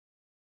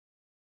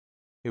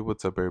Hey,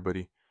 what's up,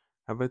 everybody?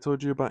 Have I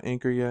told you about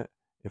Anchor yet?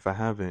 If I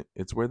haven't,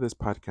 it's where this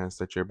podcast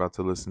that you're about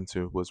to listen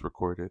to was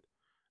recorded.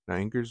 Now,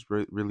 Anchor's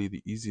really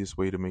the easiest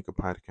way to make a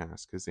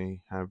podcast because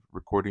they have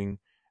recording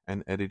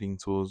and editing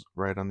tools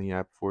right on the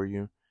app for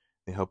you.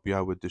 They help you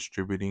out with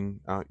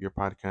distributing out your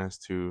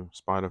podcast to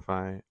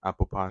Spotify,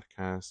 Apple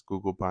Podcasts,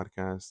 Google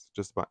Podcasts,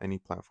 just about any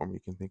platform you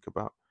can think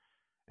about.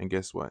 And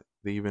guess what?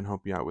 They even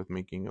help you out with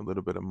making a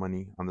little bit of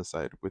money on the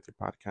side with your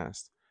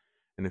podcast.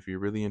 And if you're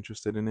really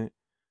interested in it,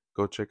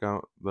 go check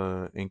out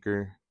the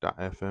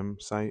anchor.fm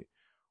site,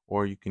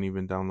 or you can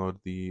even download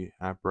the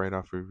app right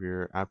off of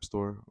your App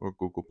Store or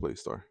Google Play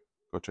Store.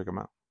 Go check them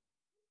out.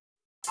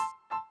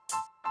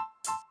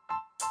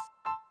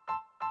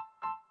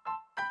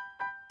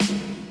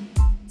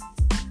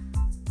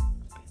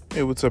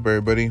 Hey, what's up,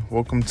 everybody?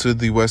 Welcome to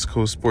the West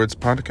Coast Sports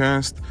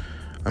Podcast.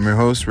 I'm your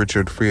host,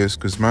 Richard Frias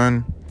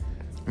Guzman.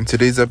 In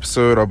today's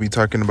episode, I'll be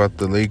talking about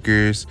the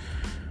Lakers.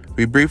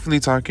 We're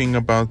briefly talking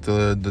about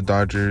the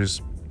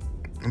Dodgers.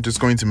 I'm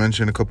just going to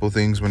mention a couple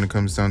things when it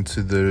comes down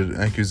to the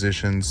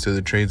acquisitions, to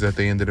the trades that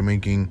they ended up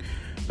making.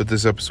 But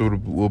this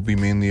episode will be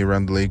mainly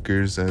around the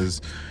Lakers,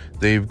 as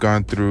they've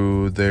gone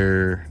through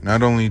their,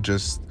 not only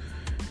just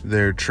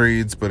their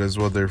trades, but as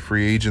well their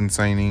free agent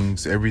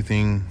signings,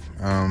 everything.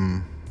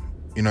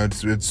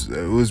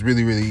 It was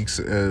really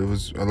it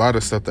was a lot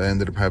of stuff that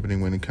ended up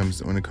happening when it comes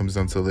down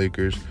to the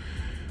Lakers.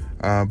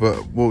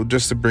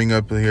 Just to bring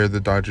up here the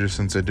Dodgers,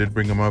 since I did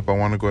bring them up, I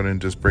want to go ahead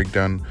and just break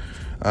down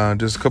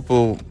just a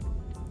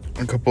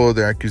couple of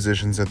the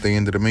acquisitions that they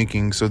ended up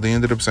making. So they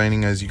ended up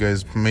signing, as you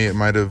guys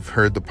might have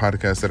heard the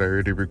podcast that I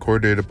already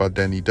recorded about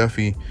Danny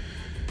Duffy.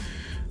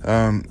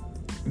 They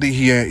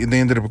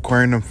ended up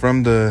acquiring him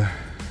from the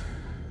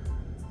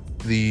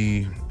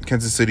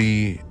Kansas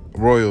City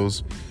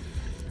Royals.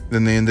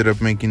 Then they ended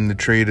up making the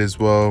trade as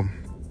well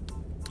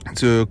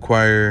to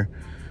acquire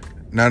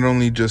not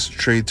only just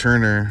Trey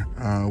Turner,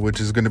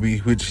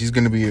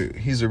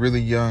 he's a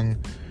really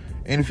young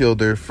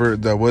infielder for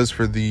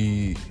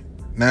the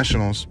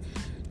Nationals.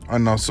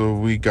 And also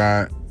we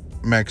got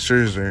Max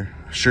Scherzer.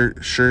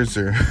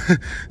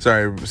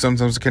 Sorry,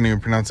 sometimes I can't even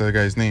pronounce that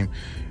guy's name.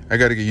 I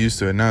got to get used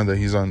to it now that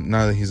he's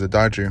a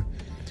Dodger.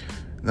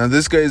 Now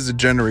this guy is a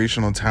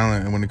generational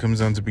talent, and when it comes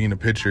down to being a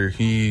pitcher,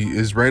 he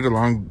is right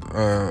along.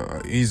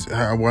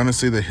 I want to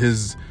say that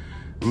his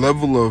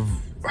level of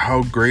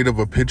how great of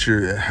a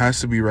pitcher, it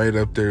has to be right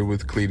up there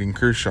with Clayton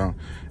Kershaw.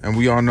 And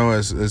we all know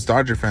as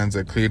Dodger fans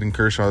that Clayton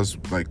Kershaw is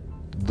like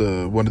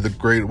one of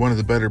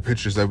the better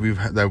pitchers that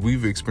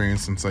we've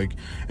experienced since, like,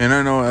 and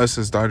I know us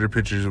as Dodger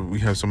pitchers, we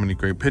have so many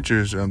great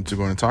pitchers to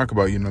go and talk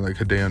about, like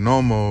Hideo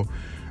Nomo,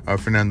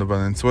 Fernando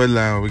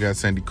Valenzuela, we got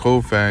Sandy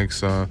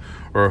Koufax,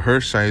 or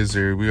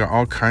Hershiser. We got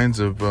all kinds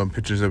of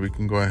pitchers that we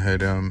can go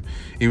ahead.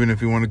 Even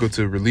if you want to go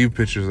to relief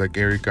pitchers like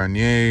Eric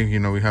Gagne,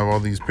 we have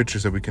all these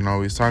pitchers that we can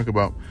always talk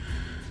about.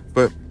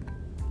 But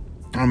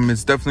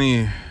it's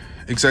definitely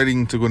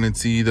exciting to go and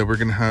see that we're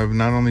going to have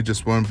not only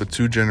just one, but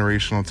two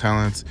generational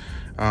talents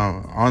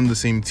on the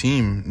same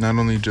team, not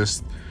only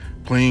just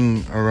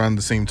playing around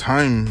the same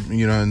time,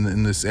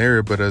 in this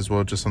era, but as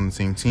well just on the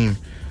same team.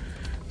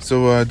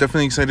 So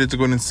definitely excited to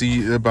go and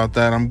see about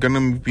that. I'm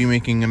going to be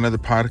making another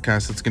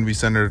podcast that's going to be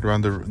centered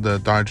around the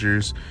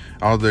Dodgers,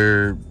 all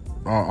their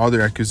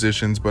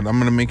acquisitions, but I'm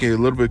going to make it a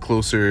little bit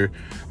closer,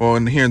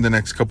 here in the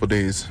next couple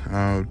days.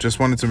 Just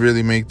wanted to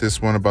really make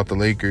this one about the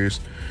Lakers.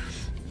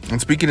 And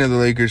speaking of the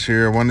Lakers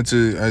here, I wanted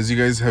to, as you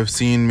guys have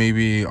seen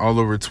maybe all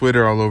over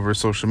Twitter, all over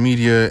social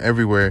media,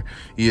 everywhere,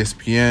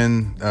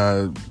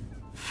 ESPN,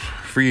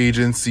 free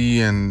agency,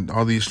 and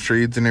all these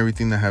trades and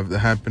everything that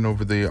happened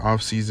over the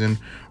off season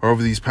or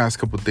over these past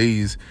couple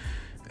days.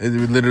 It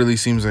literally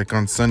seems like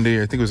on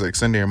Sunday, I think it was like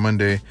Sunday or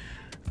Monday,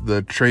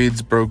 the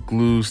trades broke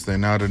loose.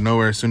 Then out of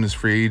nowhere, as soon as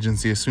free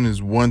agency, as soon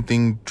as one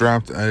thing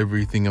dropped,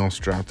 everything else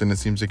dropped, and it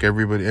seems like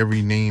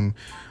every name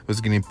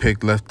was getting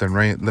picked left and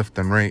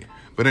right.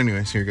 But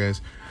anyways, here guys,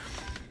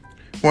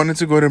 wanted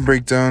to go ahead and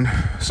break down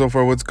so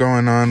far what's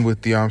going on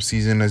with the off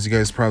season. As you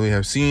guys probably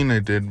have seen, I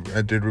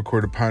did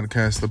record a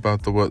podcast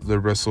about the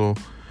Russell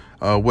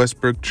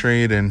Westbrook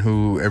trade and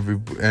who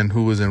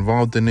was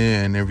involved in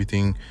it and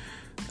everything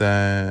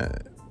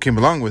that came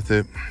along with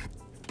it.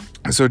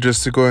 So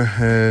just to go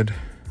ahead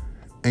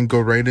and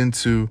go right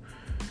into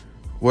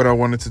what I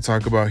wanted to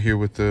talk about here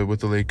with the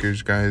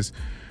Lakers, guys.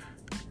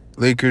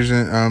 Lakers,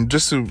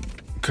 just to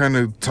kind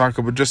of talk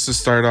about, just to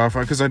start off,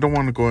 because I don't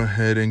want to go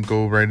ahead and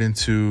go right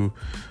into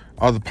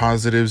all the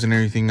positives and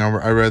everything.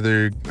 I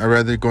rather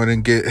go ahead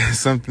and get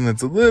something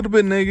that's a little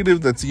bit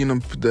negative. That's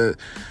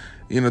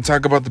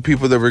talk about the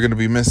people that we're going to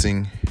be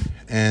missing,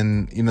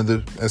 and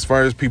as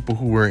far as people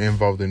who were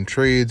involved in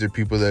trades or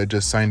people that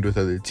just signed with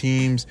other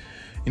teams,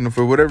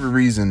 for whatever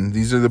reason,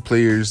 these are the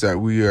players that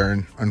we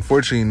are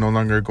unfortunately no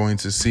longer going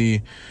to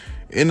see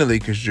in a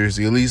Lakers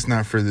jersey, at least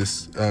not for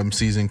this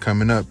season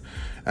coming up.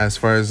 As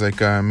far as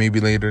maybe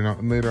later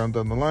on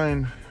down the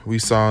line, we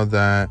saw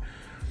that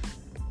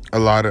a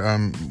lot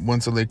of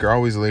once a Laker,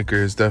 always a Laker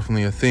is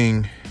definitely a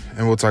thing,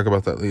 and we'll talk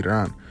about that later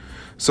on.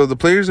 So the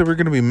players that we're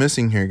going to be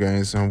missing here,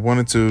 guys, I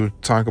wanted to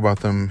talk about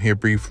them here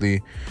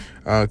briefly.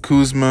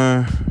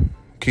 Kuzma,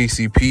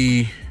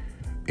 KCP,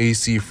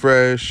 AC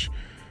Fresh,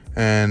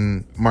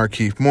 and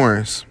Markieff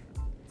Morris.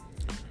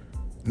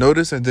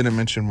 Notice I didn't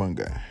mention one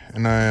guy,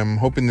 and I am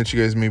hoping that you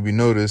guys maybe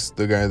noticed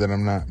the guy that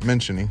I'm not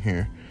mentioning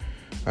here.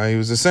 He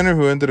was a center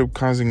who ended up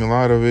causing a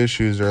lot of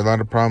issues or a lot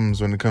of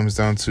problems when it comes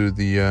down to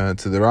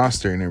the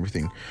roster and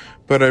everything.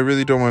 But I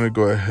really don't want to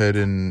go ahead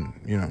and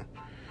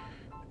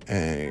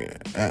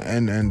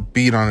and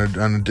beat on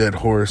a dead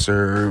horse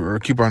or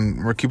keep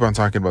on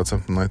talking about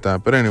something like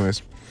that. But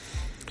anyways,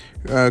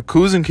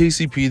 Kuz and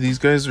KCP, these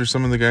guys are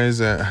some of the guys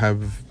that had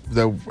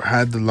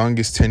the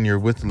longest tenure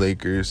with the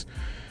Lakers.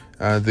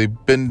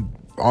 They've been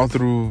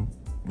through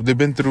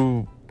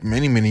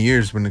many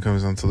years when it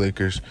comes down to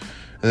Lakers.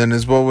 And then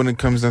as well, when it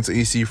comes down to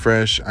AC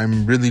Fresh,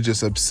 I'm really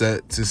just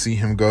upset to see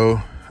him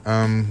go.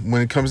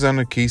 When it comes down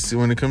to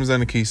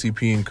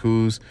KCP and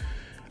Kuz,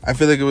 I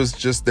feel like it was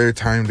just their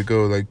time to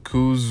go. Like,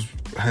 Kuz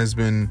has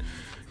been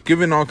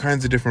given all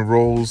kinds of different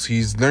roles.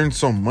 He's learned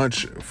so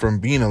much from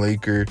being a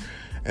Laker,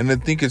 and I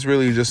think it's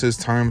really just his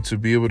time to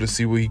be able to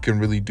see what he can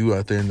really do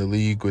out there in the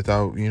league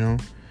without,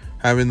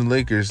 having the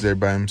Lakers there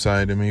by his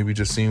side, and maybe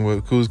just seeing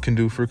what Kuz can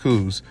do for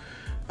Kuz.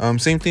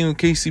 Same thing with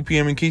KCP.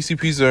 I mean,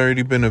 KCP's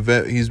already been a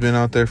vet. He's been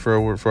out there for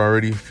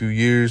already a few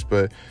years,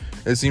 but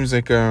it seems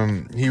like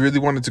he really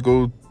wanted to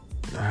go.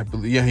 I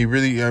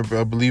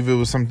believe it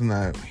was something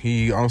that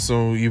he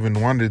also even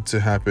wanted to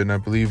happen. I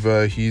believe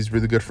he's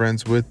really good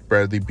friends with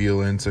Bradley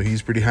Beal, and so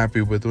he's pretty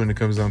happy with when it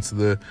comes down to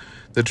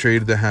the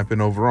trade that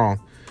happened overall.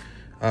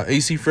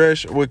 AC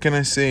Fresh, what can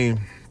I say?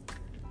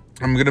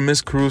 I'm gonna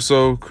miss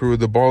Caruso,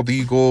 the bald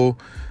eagle,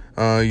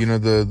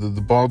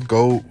 the bald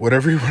goat,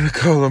 whatever you want to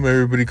call him.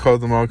 Everybody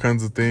called him all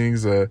kinds of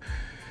things.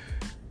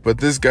 But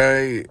this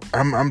guy,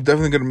 I'm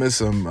definitely gonna miss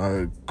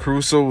him.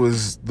 Caruso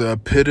was the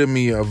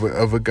epitome of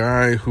a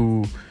guy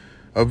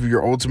of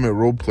your ultimate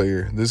role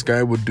player. This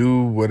guy would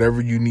do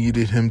whatever you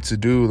needed him to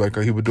do. Like,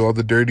 he would do all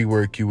the dirty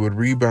work. He would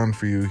rebound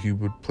for you. He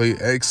would play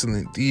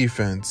excellent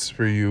defense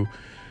for you.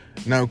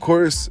 Now, of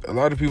course, a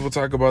lot of people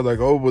talk about like,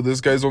 oh, well,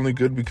 this guy's only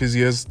good because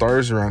he has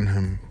stars around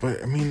him.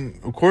 But I mean,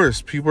 of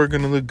course, people are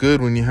gonna look good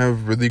when you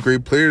have really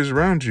great players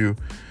around you.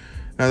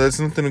 Now,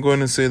 that's nothing to go in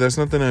and say. That's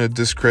nothing to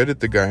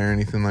discredit the guy or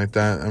anything like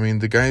that. I mean,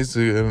 the guy's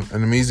an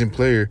amazing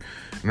player,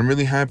 and I'm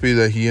really happy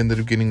that he ended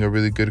up getting a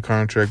really good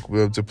contract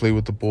to play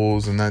with the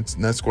Bulls, and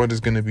that squad is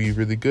going to be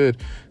really good.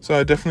 So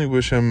I definitely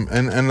wish him,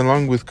 and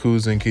along with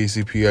Kuz and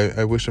KCP,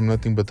 I wish him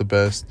nothing but the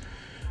best.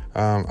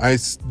 I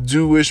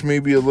do wish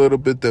maybe a little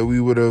bit that we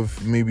would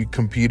have maybe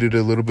competed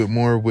a little bit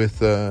more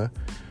with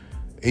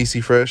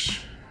AC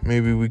Fresh.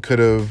 Maybe we could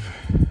have,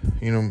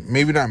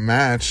 maybe not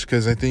matched,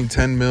 because I think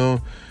 $10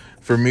 million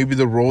for maybe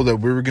the role that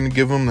we were going to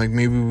give him, like,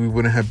 maybe we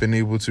wouldn't have been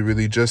able to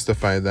really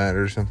justify that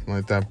or something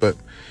like that. But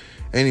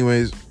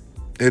anyways,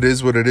 it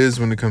is what it is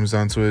when it comes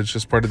down to it. It's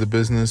just part of the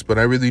business. But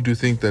I really do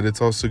think that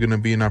it's also going to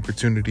be an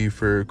opportunity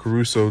for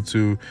Caruso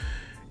to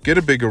get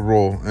a bigger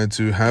role and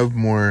to have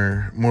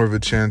more of a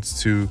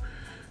chance to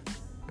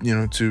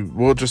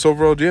just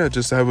overall,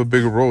 just to have a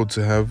bigger role,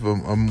 to have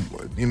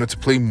to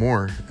play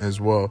more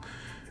as well.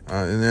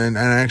 And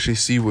actually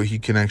see what he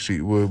can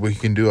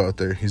do out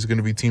there. He's going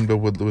to be teamed up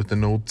with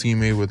an old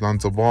teammate, with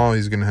Lonzo Ball.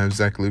 He's going to have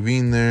Zach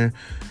LaVine there,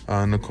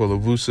 Nikola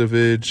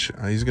Vucevic.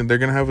 They're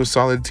going to have a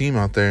solid team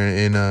out there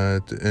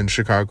in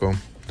Chicago.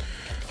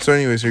 So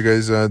anyways, here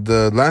guys,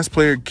 the last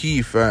player,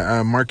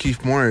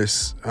 Markieff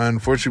Morris.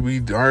 Unfortunately,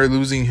 we are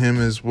losing him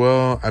as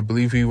well. I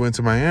believe he went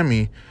to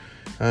Miami.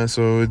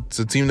 So it's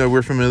a team that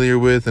we're familiar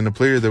with and a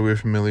player that we're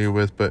familiar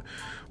with, but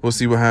we'll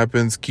see what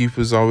happens. Keith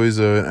was always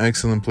an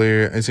excellent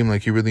player. It seemed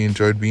like he really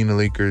enjoyed being a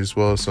Laker as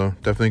well, so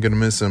definitely going to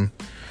miss him.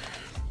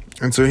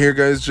 And so here,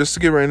 guys, just to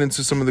get right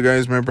into some of the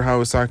guys, remember how I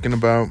was talking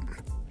about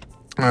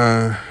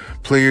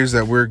players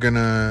that we're going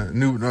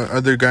to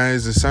other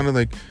guys. It sounded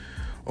like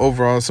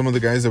overall some of the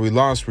guys that we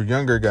lost were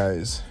younger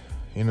guys.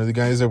 The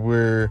guys that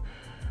we're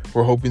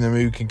hoping that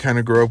maybe we can kind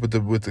of grow up with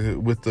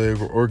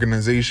the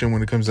organization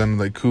when it comes down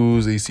to like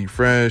Kuz, AC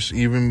Fresh,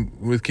 even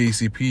with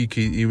KCP.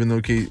 Even though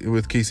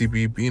with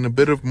KCP being a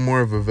bit of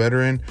more of a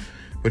veteran,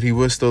 but he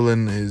was still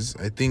in his,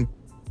 I think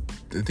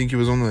he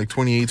was only like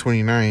 28,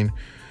 29,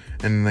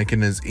 and like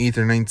in his 8th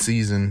or 9th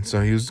season,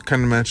 so he was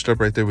kind of matched up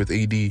right there with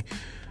AD.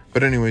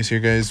 But anyways, here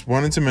guys,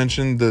 wanted to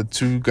mention the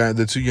two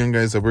young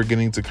guys that we're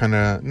getting to kind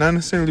of not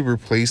necessarily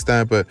replace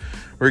that, but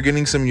we're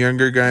getting some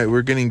younger guy.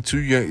 We're getting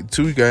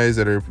two guys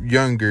that are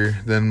younger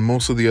than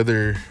most of the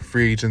other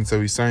free agents that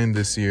we signed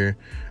this year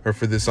or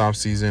for this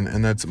offseason,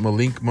 and that's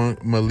Malik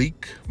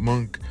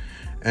Monk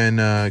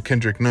and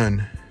Kendrick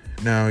Nunn.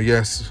 Now,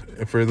 yes,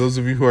 for those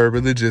of you who are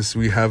religious,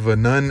 we have a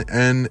Nunn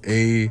and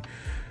a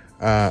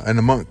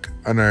Monk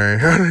on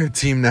our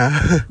team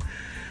now.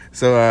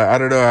 So I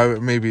don't know,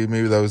 maybe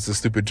that was a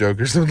stupid joke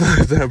or something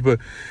like that, but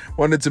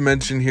wanted to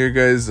mention here,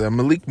 guys,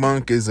 Malik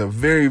Monk is a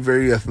very,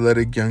 very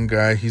athletic young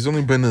guy. He's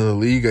only been in the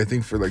league, I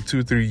think, for like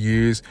 2-3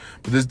 years,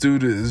 but this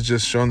dude has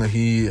just shown that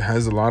he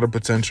has a lot of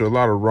potential, a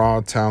lot of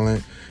raw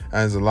talent,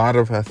 has a lot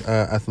of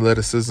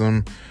athleticism,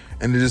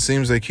 and it just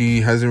seems like he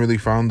hasn't really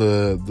found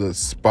the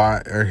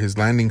spot or his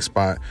landing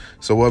spot.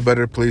 So what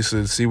better place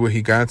to see what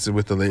he got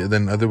with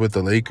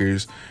the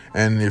Lakers?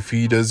 And if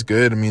he does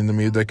good, I mean,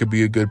 maybe that could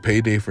be a good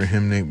payday for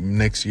him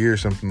next year or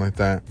something like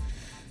that.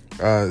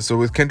 So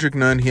with Kendrick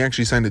Nunn, he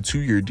actually signed a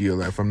 2-year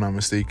deal, if I'm not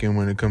mistaken,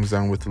 when it comes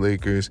down with the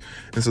Lakers,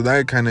 and so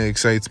that kind of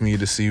excites me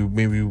to see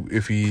maybe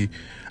if he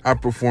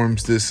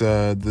outperforms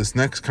this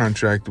next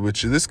contract,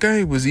 which this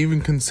guy was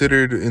even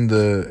considered in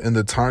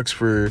the talks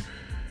for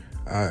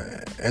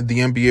at the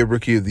NBA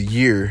Rookie of the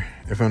Year.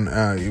 If I'm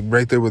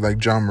right there with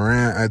like Ja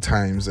Morant at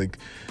times, like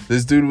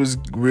this dude was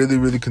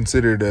really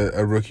considered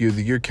a Rookie of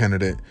the Year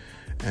candidate,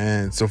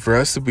 and so for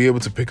us to be able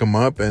to pick him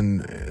up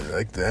and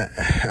like that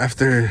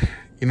after.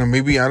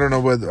 Maybe I don't know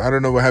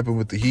what happened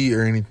with the Heat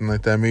or anything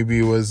like that. Maybe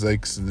it was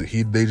like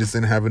they just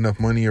didn't have enough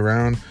money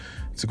around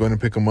to go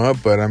and pick him up.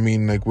 But I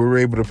mean, like we were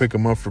able to pick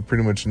him up for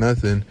pretty much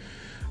nothing.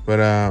 But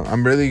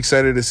I'm really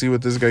excited to see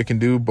what this guy can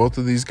do. Both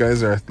of these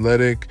guys are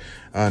athletic.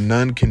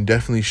 Nunn can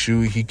definitely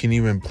shoot. He can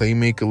even play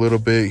make a little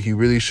bit. He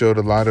really showed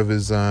a lot of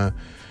his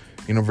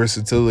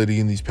versatility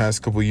in these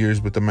past couple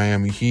years with the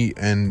Miami Heat.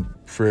 And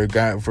for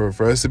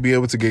us to be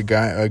able to get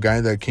a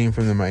guy that came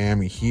from the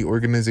Miami Heat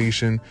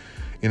organization.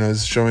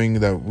 It's showing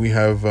that we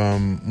have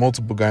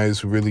multiple guys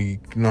who really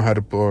know how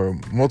to, or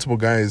multiple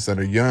guys that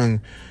are young,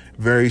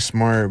 very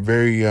smart,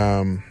 very,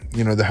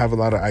 they have a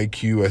lot of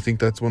IQ. I think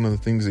that's one of the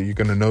things that you're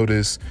going to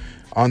notice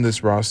on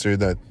this roster,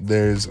 that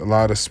there's a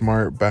lot of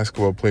smart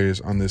basketball players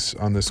on this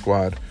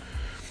squad.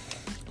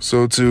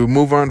 So to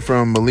move on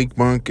from Malik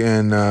Monk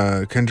and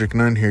Kendrick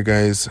Nunn here,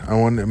 guys, I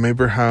want to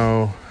remember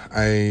how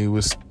I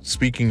was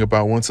speaking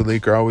about once a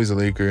Laker, always a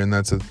Laker, and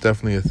that's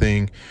definitely a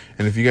thing.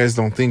 And if you guys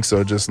don't think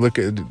so, just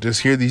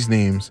hear these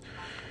names: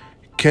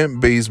 Kent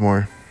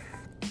Bazemore,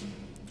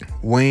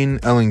 Wayne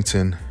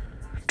Ellington,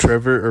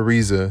 Trevor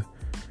Ariza,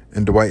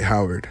 and Dwight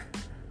Howard.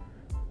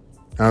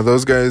 Now,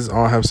 those guys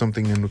all have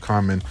something in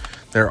common.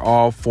 They're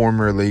all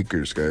former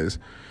Lakers, guys.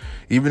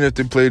 Even if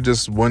they played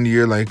just 1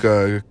 year, like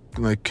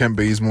Kent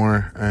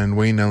Bazemore and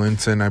Wayne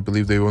Ellington, I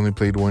believe they only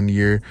played 1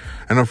 year.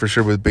 I know for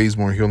sure with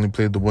Bazemore, he only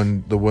played the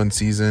one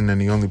season,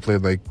 and he only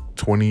played like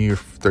 20 or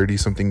 30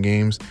 something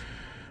games.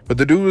 But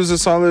the dude was a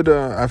solid.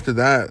 After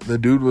that, the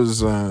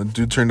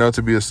dude turned out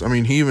to be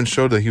he even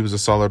showed that he was a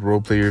solid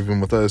role player even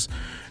with us.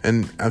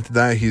 And after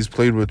that, he's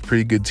played with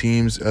pretty good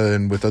teams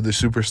and with other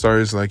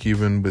superstars, like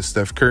even with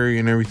Steph Curry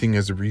and everything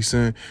as a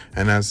recent.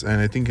 And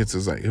I think it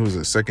was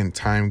a second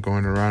time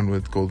going around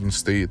with Golden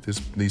State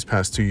these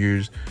past 2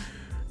 years.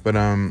 But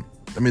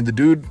the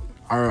dude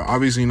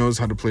obviously knows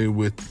how to play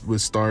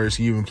with stars.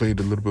 He even played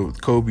a little bit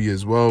with Kobe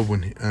as well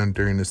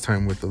during his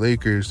time with the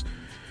Lakers.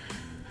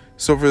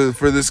 So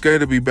for this guy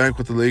to be back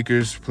with the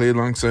Lakers, play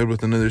alongside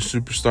with another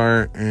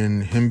superstar,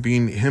 and him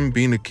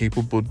being a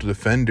capable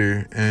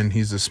defender, and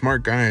he's a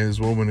smart guy as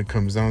well when it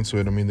comes down to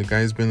it. I mean, the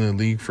guy's been in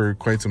the league for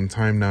quite some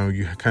time now.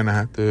 You kind of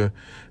have to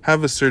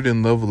have a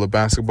certain level of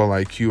basketball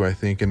IQ, I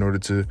think, in order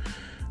to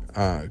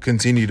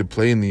continue to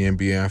play in the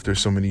NBA after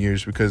so many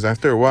years, because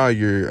after a while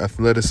your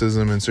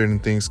athleticism and certain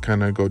things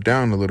kind of go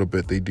down a little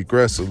bit, they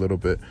digress a little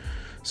bit.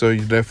 So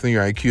your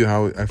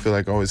IQ, I feel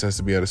like, always has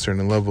to be at a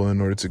certain level in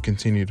order to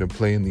continue to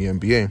play in the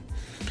NBA.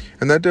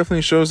 And that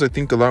definitely shows, I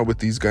think, a lot with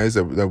these guys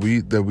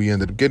that we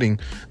ended up getting,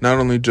 not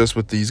only just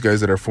with these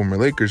guys that are former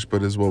Lakers,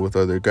 but as well with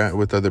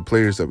other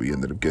players that we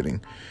ended up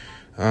getting.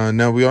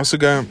 Now we also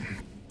got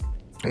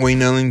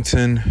Wayne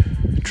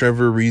Ellington,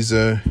 Trevor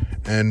Ariza,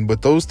 and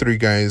with those three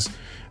guys,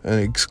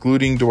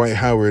 excluding Dwight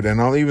Howard, and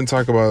I'll even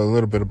talk about a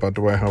little bit about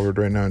Dwight Howard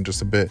right now in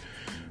just a bit.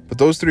 But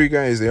those three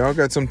guys, they all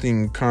got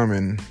something in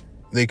common.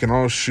 They can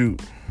all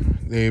shoot.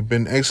 They've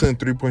been excellent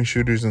three-point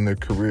shooters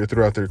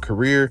throughout their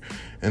career,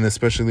 and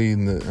especially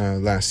in the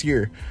last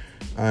year.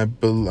 I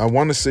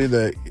want to say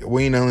that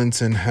Wayne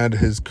Ellington had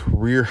his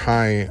career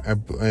high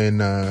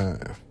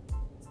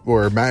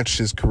or matched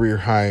his career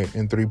high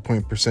in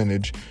three-point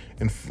percentage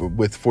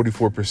with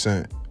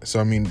 44%. So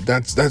I mean,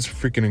 that's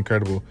freaking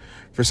incredible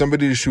for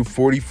somebody to shoot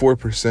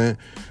 44%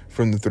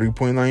 from the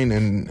three-point line,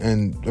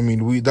 and I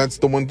mean, that's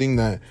the one thing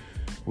that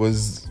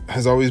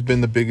has always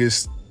been the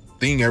biggest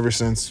thing ever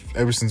since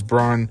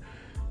Bron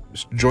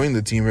joined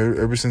the team,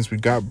 ever since we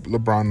got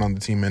LeBron on the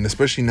team, and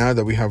especially now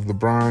that we have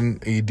LeBron,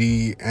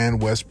 AD,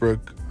 and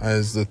Westbrook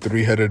as the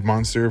three-headed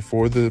monster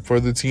for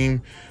the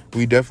team,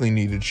 we definitely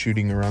needed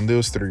shooting around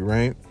those three,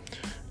 right?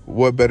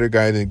 What better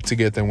guy to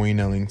get than Wayne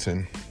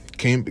Ellington?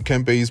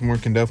 Kent Bazemore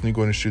can definitely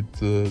go and shoot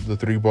the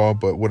three ball,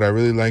 but what I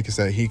really like is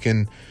that he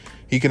can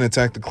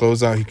attack the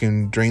closeout. He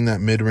can drain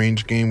that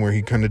mid-range game where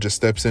he kind of just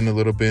steps in a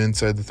little bit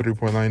inside the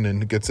three-point line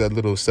and gets that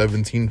little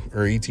 17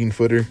 or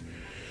 18-footer.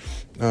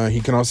 He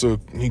can also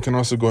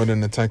go ahead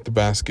and attack the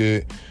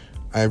basket.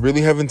 I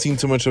really haven't seen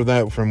too much of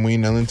that from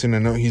Wayne Ellington. I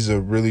know he's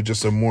a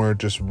more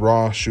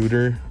raw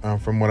shooter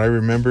from what I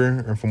remember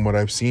and from what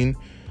I've seen.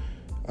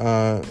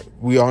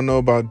 We all know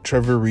about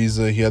Trevor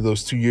Ariza. He had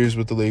those 2 years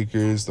with the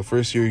Lakers. The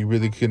first year he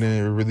really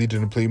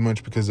didn't play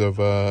much because of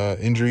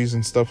injuries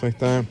and stuff like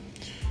that.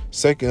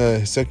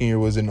 Second year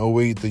was in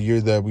 2008, the year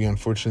that we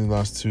unfortunately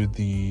lost to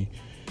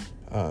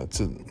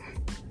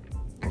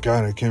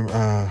God, I can't.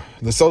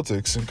 The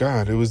Celtics.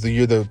 God, it was the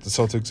year that the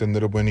Celtics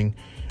ended up winning,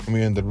 and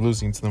we ended up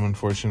losing to them,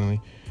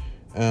 unfortunately.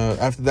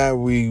 After that,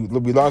 we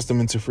lost them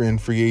into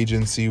free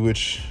agency,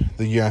 which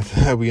the year after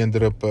that we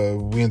ended up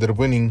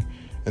winning,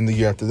 and the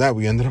year after that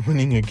we ended up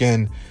winning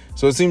again.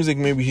 So it seems like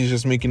maybe he's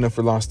just making up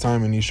for lost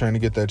time, and he's trying to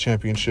get that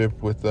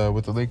championship with the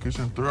Lakers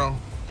after all.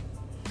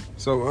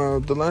 So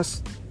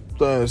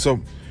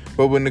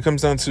but when it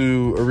comes down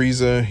to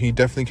Ariza, he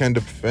definitely can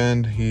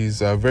defend. He's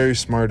very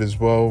smart as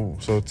well.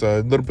 So it's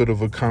a little bit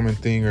of a common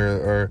thing,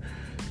 or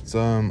it's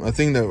a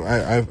thing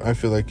that I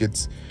feel like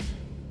it's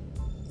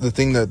the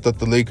thing that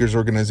the Lakers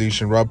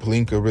organization, Rob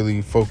Pelinka,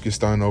 really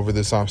focused on over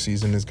this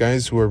offseason is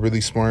guys who are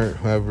really smart,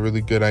 who have a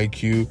really good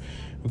IQ,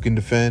 who can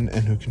defend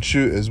and who can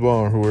shoot as well,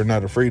 or who are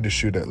not afraid to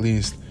shoot at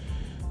least.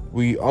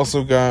 We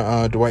also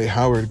got Dwight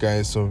Howard,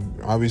 guys. So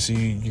obviously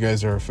you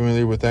guys are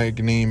familiar with that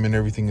name and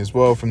everything as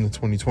well from the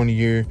 2020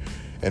 year.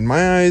 In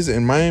my eyes,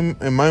 in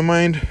my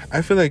mind,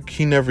 I feel like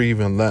he never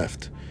even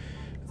left.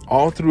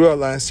 All throughout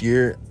last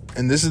year,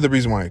 and this is the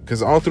reason why,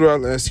 because all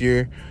throughout last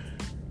year,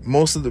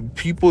 most of the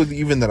people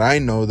even that I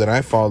know, that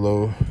I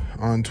follow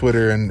on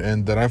Twitter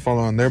and that I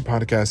follow on their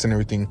podcasts and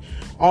everything,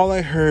 all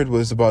I heard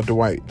was about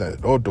Dwight.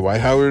 That,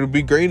 Dwight Howard would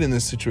be great in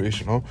this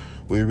situation. Oh,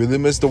 we really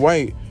miss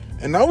Dwight.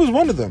 And I was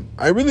one of them.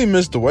 I really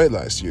missed Dwight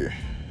last year.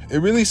 It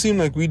really seemed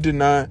like we did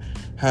not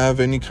have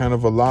any kind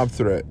of a lob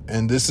threat.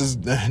 And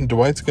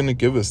Dwight's going to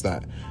give us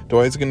that.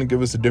 Dwight's going to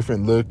give us a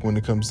different look when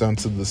it comes down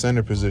to the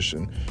center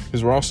position.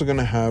 Because we're also going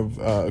to have,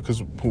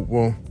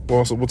 we'll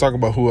talk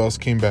about who else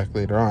came back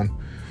later on.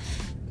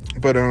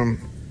 But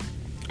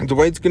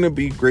Dwight's going to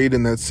be great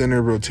in that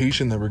center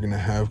rotation that we're going to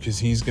have, because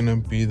he's going to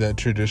be that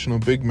traditional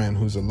big man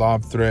who's a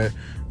lob threat,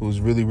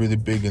 who's really, really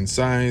big in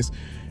size.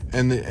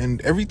 And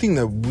everything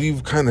that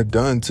we've kind of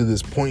done to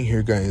this point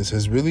here, guys,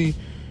 has really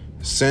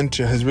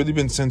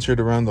been centered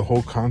around the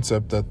whole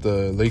concept that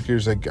the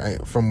Lakers,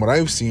 from what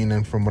I've seen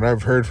and from what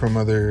I've heard from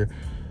other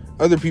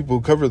people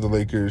who cover the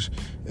Lakers,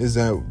 is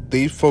that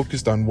they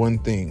focused on one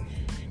thing: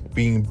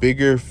 being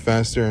bigger,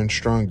 faster, and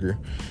stronger.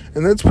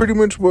 And that's pretty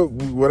much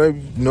what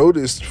I've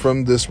noticed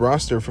from this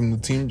roster, from the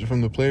teams,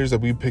 from the players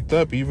that we picked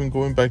up, even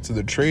going back to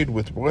the trade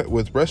with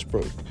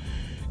Westbrook.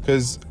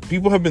 Because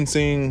people have been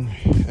saying,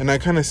 and I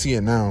kind of see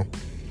it now,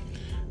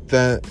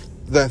 that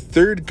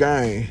third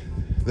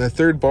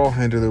ball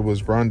handler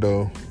was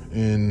Rondo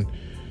in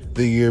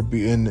the year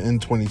in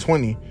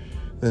 2020.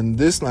 Then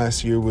this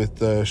last year with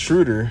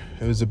Schroeder,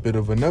 it was a bit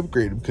of an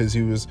upgrade, because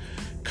he was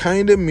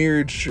kind of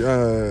mirrored.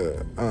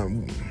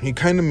 He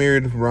kind of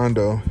mirrored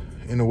Rondo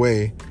in a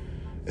way,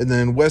 and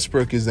then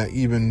Westbrook is that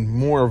even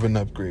more of an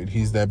upgrade.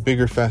 He's that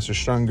bigger, faster,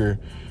 stronger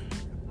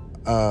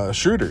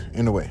Schroeder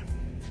in a way.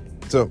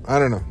 So I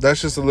don't know.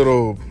 That's just a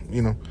little,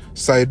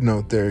 side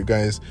note there,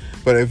 guys.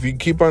 But if you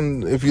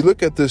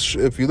look at this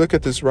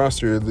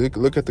roster,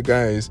 look at the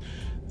guys.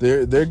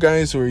 They're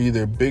guys who are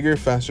either bigger,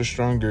 faster,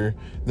 stronger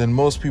than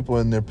most people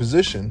in their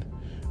position,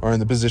 or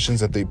in the positions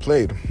that they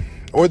played,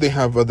 or they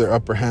have other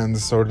upper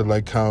hands, sort of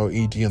like how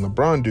AD and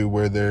LeBron do,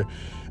 where they're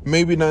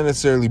maybe not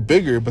necessarily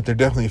bigger, but they're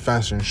definitely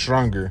faster and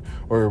stronger,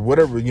 or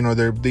whatever.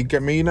 They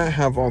may not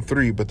have all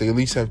three, but they at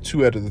least have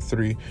two out of the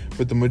three,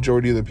 with the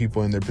majority of the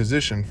people in their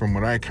position, from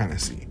what I kind of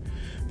see.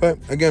 But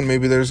again,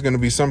 maybe there's going to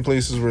be some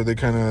places where they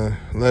kind of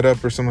let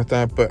up or something like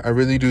that. But I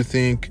really do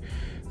think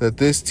that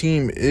this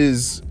team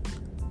is,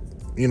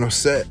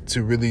 set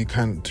to really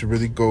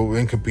go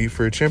and compete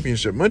for a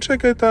championship, much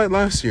like I thought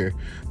last year.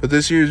 But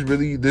this roster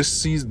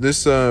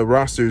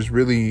is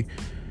really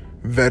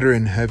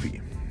veteran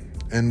heavy.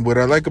 And what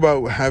I like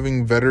about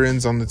having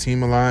veterans on the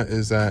team a lot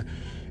is that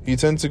you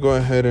tend to go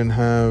ahead and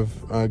have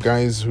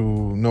guys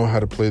who know how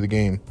to play the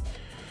game.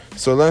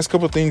 So last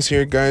couple things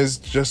here, guys,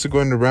 just to go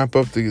ahead and wrap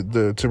up the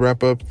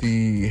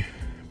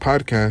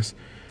podcast.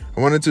 I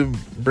wanted to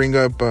bring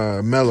up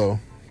Melo.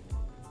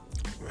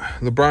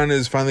 LeBron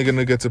is finally going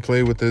to get to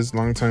play with his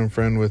longtime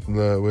friend with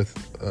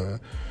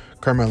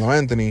Carmelo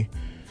Anthony.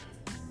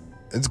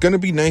 It's going to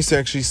be nice to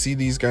actually see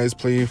these guys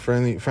play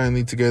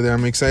finally together.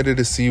 I'm excited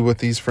to see what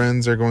these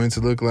friends are going to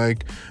look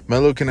like.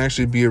 Melo can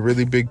actually be a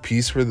really big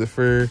piece for the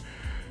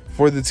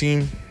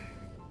team.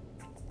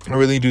 I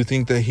really do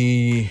think that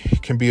he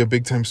can be a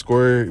big-time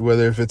scorer,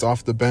 whether if it's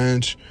off the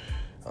bench,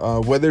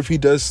 whether if he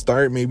does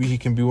start, maybe he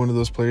can be one of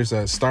those players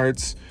that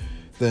starts.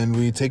 Then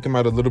we take him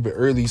out a little bit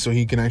early so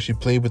he can actually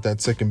play with that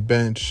second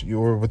bench,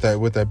 or with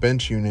that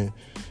bench unit.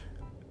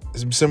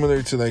 It's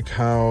similar to like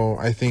how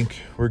I think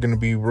we're going to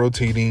be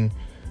rotating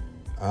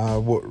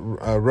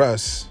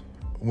Russ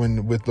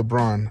with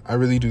LeBron. I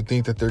really do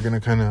think that they're going to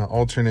kind of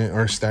alternate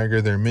or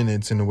stagger their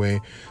minutes in a way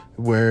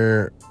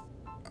where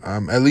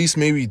at least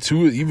maybe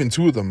two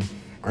of them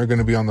are going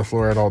to be on the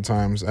floor at all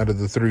times out of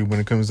the three when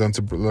it comes down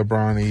to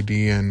LeBron, AD,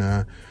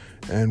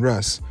 and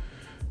Russ.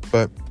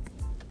 But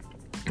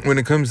when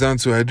it comes down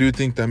to it, I do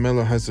think that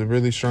Melo has a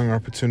really strong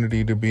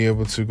opportunity to be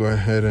able to go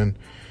ahead and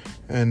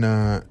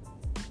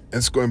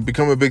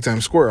become a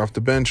big-time scorer off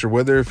the bench, or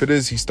whether if it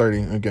is he's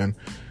starting again.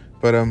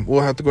 But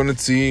we'll have to go and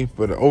see.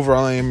 But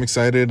overall, I am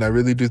excited. I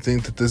really do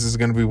think that this is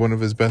going to be one of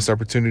his best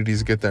opportunities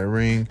to get that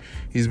ring.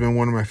 He's been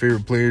one of my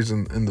favorite players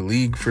in the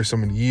league for so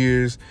many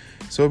years.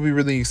 So it'll be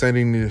really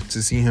exciting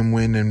to see him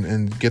win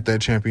and get that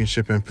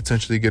championship and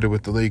potentially get it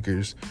with the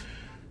Lakers.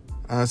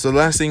 So the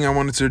last thing I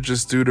wanted to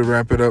just do to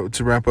wrap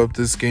up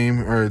this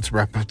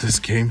podcast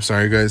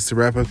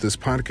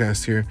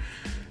here,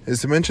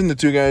 is to mention the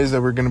two guys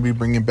that we're going to be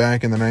bringing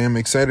back and that I am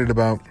excited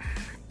about.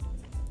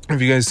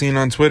 If you guys seen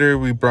on Twitter,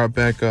 we brought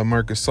back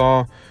Marc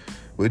Gasol,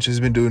 which has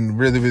been doing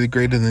really, really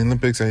great in the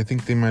Olympics. I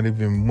think they might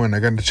have even won. I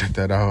got to check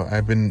that out.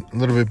 I've been a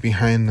little bit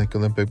behind like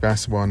Olympic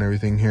basketball and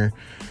everything here.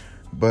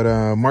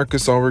 But Marc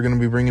Gasol, we're going to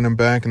be bringing him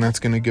back, and that's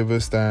going to give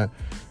us that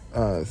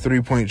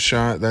three-point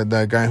shot,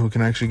 that guy who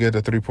can actually get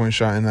a three-point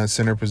shot in that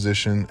center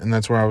position. And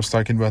that's where I was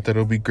talking about that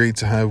it'll be great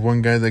to have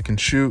one guy that can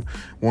shoot,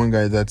 one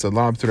guy that's a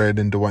lob threat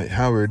in Dwight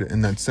Howard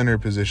in that center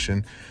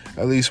position,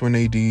 at least when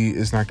AD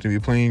is not going to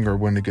be playing or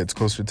when it gets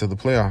closer to the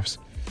playoffs.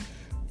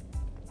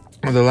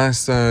 The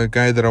last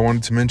guy that I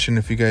wanted to mention,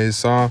 if you guys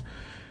saw,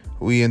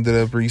 we ended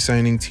up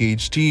re-signing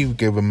THT. We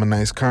gave him a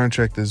nice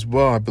contract as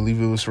well. I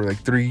believe it was for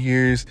like 3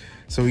 years.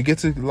 So we get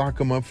to lock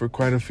him up for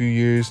quite a few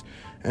years.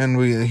 And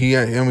we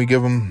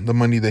give him the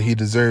money that he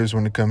deserves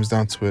when it comes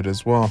down to it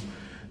as well.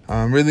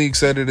 I'm really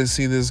excited to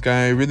see this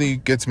guy. It really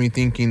gets me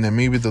thinking that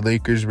maybe the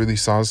Lakers really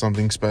saw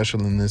something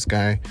special in this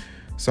guy.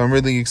 So I'm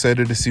really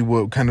excited to see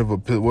what kind of a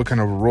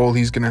role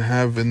he's gonna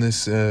have in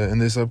this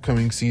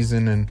upcoming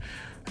season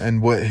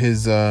and what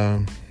his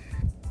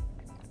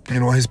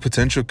his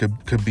potential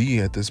could be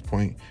at this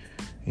point.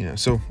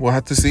 So we'll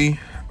have to see.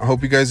 I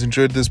hope you guys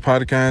enjoyed this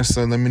podcast.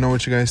 Let me know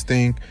what you guys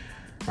think.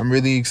 I'm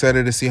really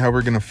excited to see how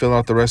we're going to fill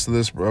out the rest of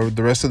this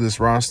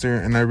roster.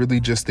 And I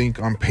really just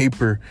think on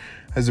paper,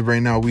 as of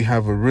right now, we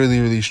have a really,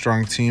 really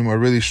strong team, a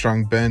really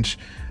strong bench,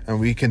 and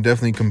we can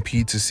definitely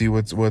compete to see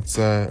we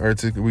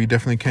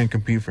definitely can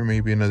compete for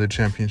maybe another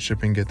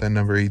championship and get that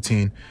number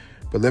 18.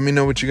 But let me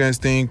know what you guys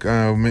think.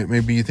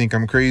 Maybe you think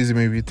I'm crazy.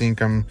 Maybe you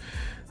think I'm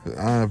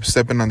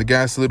stepping on the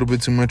gas a little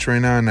bit too much right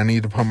now and I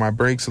need to pump my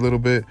brakes a little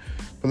bit.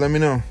 But let me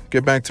know.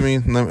 Get back to me.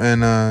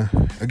 And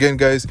again,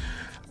 guys,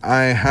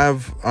 I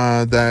have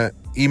that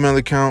email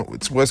account.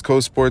 It's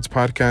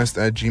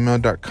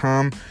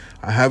westcoastsportspodcast@gmail.com.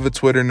 I have a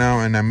Twitter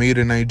now, and I made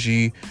an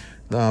IG.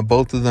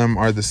 Both of them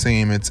are the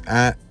same. It's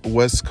at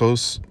West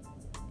Coast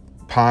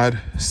Pod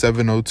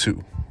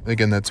 702.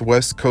 Again, that's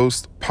West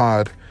Coast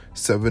Pod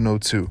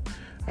 702.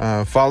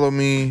 Follow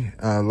me,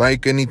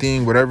 like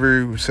anything,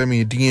 whatever. Send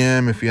me a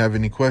DM if you have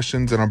any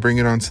questions, and I'll bring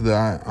it onto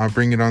the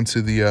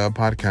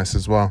podcast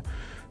as well.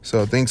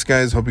 So thanks,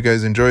 guys. Hope you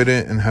guys enjoyed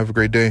it, and have a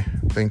great day.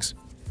 Thanks.